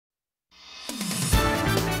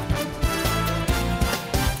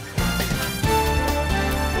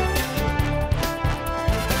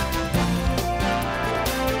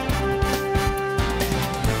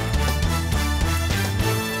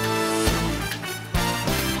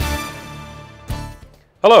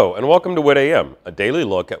Hello and welcome to WITam, a daily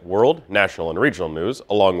look at world, national, and regional news,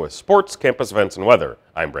 along with sports, campus events, and weather.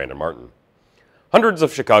 I'm Brandon Martin. Hundreds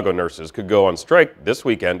of Chicago nurses could go on strike this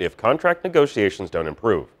weekend if contract negotiations don't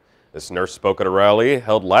improve. This nurse spoke at a rally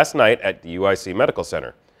held last night at the UIC Medical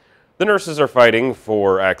Center. The nurses are fighting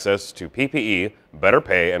for access to PPE, better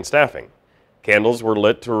pay, and staffing. Candles were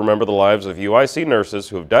lit to remember the lives of UIC nurses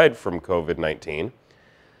who have died from COVID-19.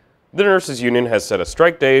 The nurses union has set a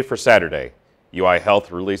strike day for Saturday. UI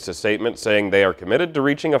Health released a statement saying they are committed to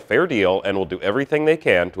reaching a fair deal and will do everything they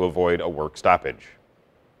can to avoid a work stoppage.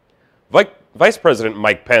 Vice President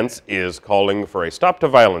Mike Pence is calling for a stop to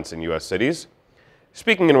violence in U.S. cities.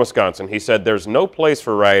 Speaking in Wisconsin, he said there's no place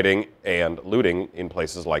for rioting and looting in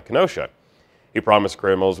places like Kenosha. He promised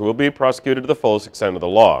criminals will be prosecuted to the fullest extent of the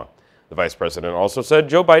law. The vice president also said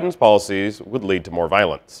Joe Biden's policies would lead to more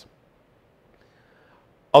violence.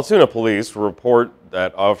 Altoona police report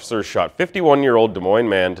that officers shot 51-year-old Des Moines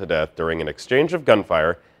man to death during an exchange of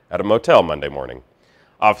gunfire at a motel Monday morning.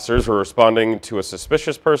 Officers were responding to a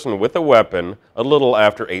suspicious person with a weapon a little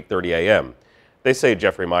after 8:30 a.m. They say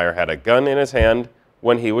Jeffrey Meyer had a gun in his hand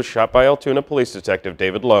when he was shot by Altoona Police Detective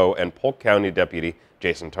David Lowe and Polk County Deputy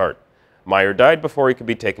Jason Tart. Meyer died before he could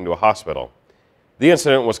be taken to a hospital. The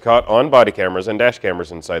incident was caught on body cameras and dash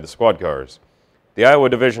cameras inside the squad cars. The Iowa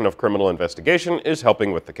Division of Criminal Investigation is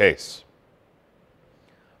helping with the case.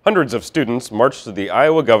 Hundreds of students marched to the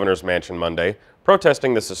Iowa Governor's Mansion Monday,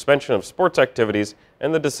 protesting the suspension of sports activities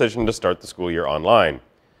and the decision to start the school year online.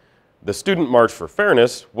 The Student March for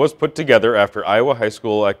Fairness was put together after Iowa High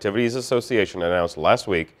School Activities Association announced last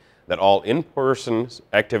week that all in-person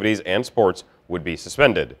activities and sports would be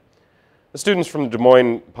suspended. The students from the Des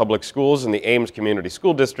Moines Public Schools and the Ames Community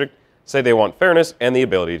School District say they want fairness and the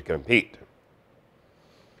ability to compete.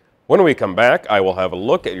 When we come back, I will have a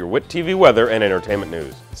look at your WIT TV weather and entertainment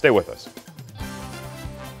news. Stay with us.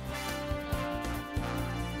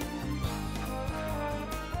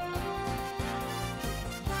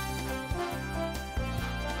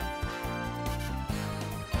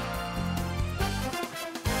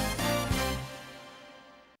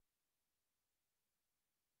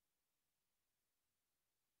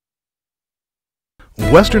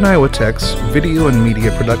 Western Iowa Tech's Video and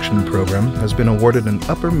Media Production Program has been awarded an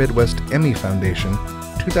Upper Midwest Emmy Foundation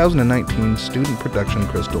 2019 Student Production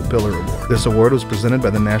Crystal Pillar Award. This award was presented by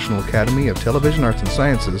the National Academy of Television Arts and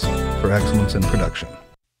Sciences for excellence in production.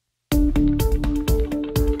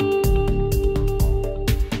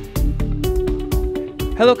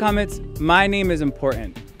 Hello Comets, my name is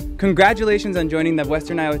Important. Congratulations on joining the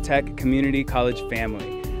Western Iowa Tech Community College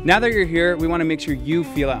family. Now that you're here, we want to make sure you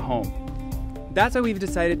feel at home. That's why we've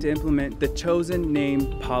decided to implement the Chosen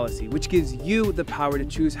Name Policy, which gives you the power to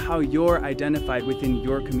choose how you're identified within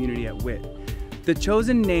your community at WIT. The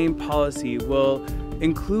Chosen Name Policy will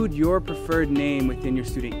include your preferred name within your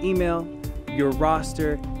student email, your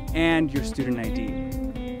roster, and your student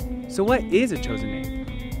ID. So what is a chosen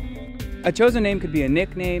name? A chosen name could be a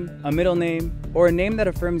nickname, a middle name, or a name that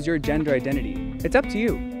affirms your gender identity. It's up to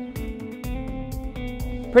you.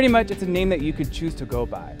 Pretty much, it's a name that you could choose to go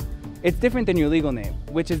by. It's different than your legal name,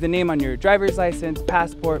 which is the name on your driver's license,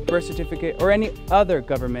 passport, birth certificate, or any other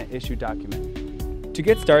government-issued document. To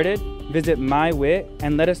get started, visit MyWit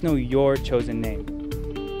and let us know your chosen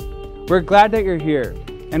name. We're glad that you're here,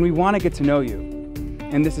 and we want to get to know you,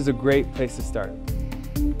 and this is a great place to start.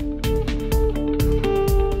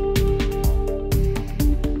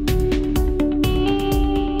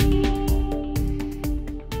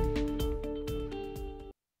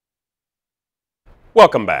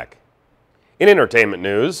 Welcome back. In entertainment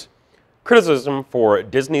news, criticism for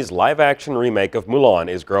Disney's live-action remake of Mulan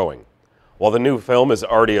is growing. While the new film is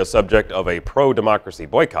already a subject of a pro-democracy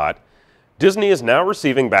boycott, Disney is now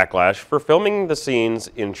receiving backlash for filming the scenes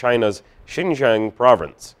in China's Xinjiang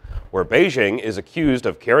province, where Beijing is accused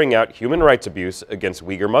of carrying out human rights abuse against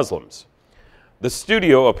Uyghur Muslims. The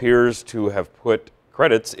studio appears to have put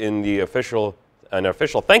credits in an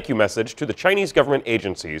official thank you message to the Chinese government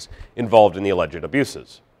agencies involved in the alleged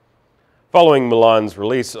abuses. Following Mulan's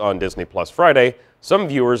release on Disney Plus Friday, some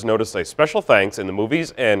viewers noticed a special thanks in the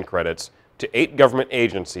movie's end credits to 8 government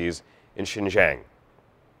agencies in Xinjiang.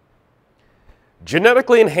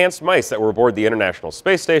 Genetically enhanced mice that were aboard the International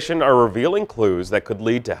Space Station are revealing clues that could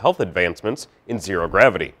lead to health advancements in zero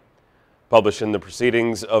gravity. Published in the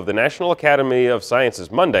Proceedings of the National Academy of Sciences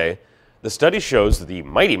Monday, the study shows the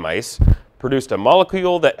mighty mice produced a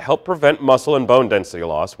molecule that helped prevent muscle and bone density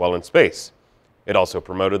loss while in space. It also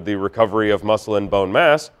promoted the recovery of muscle and bone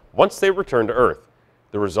mass once they returned to Earth.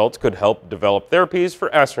 The results could help develop therapies for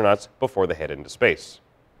astronauts before they head into space.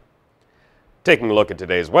 Taking a look at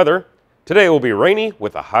today's weather, Today will be rainy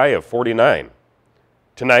with a high of 49.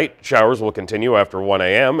 Tonight, showers will continue after 1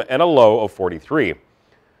 a.m. and a low of 43.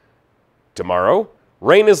 Tomorrow,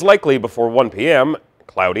 rain is likely before 1 p.m.,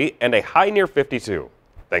 cloudy, and a high near 52.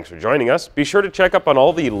 Thanks for joining us. Be sure to check up on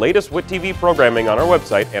all the latest WIT TV programming on our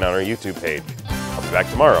website and on our YouTube page. I'll be back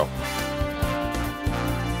tomorrow.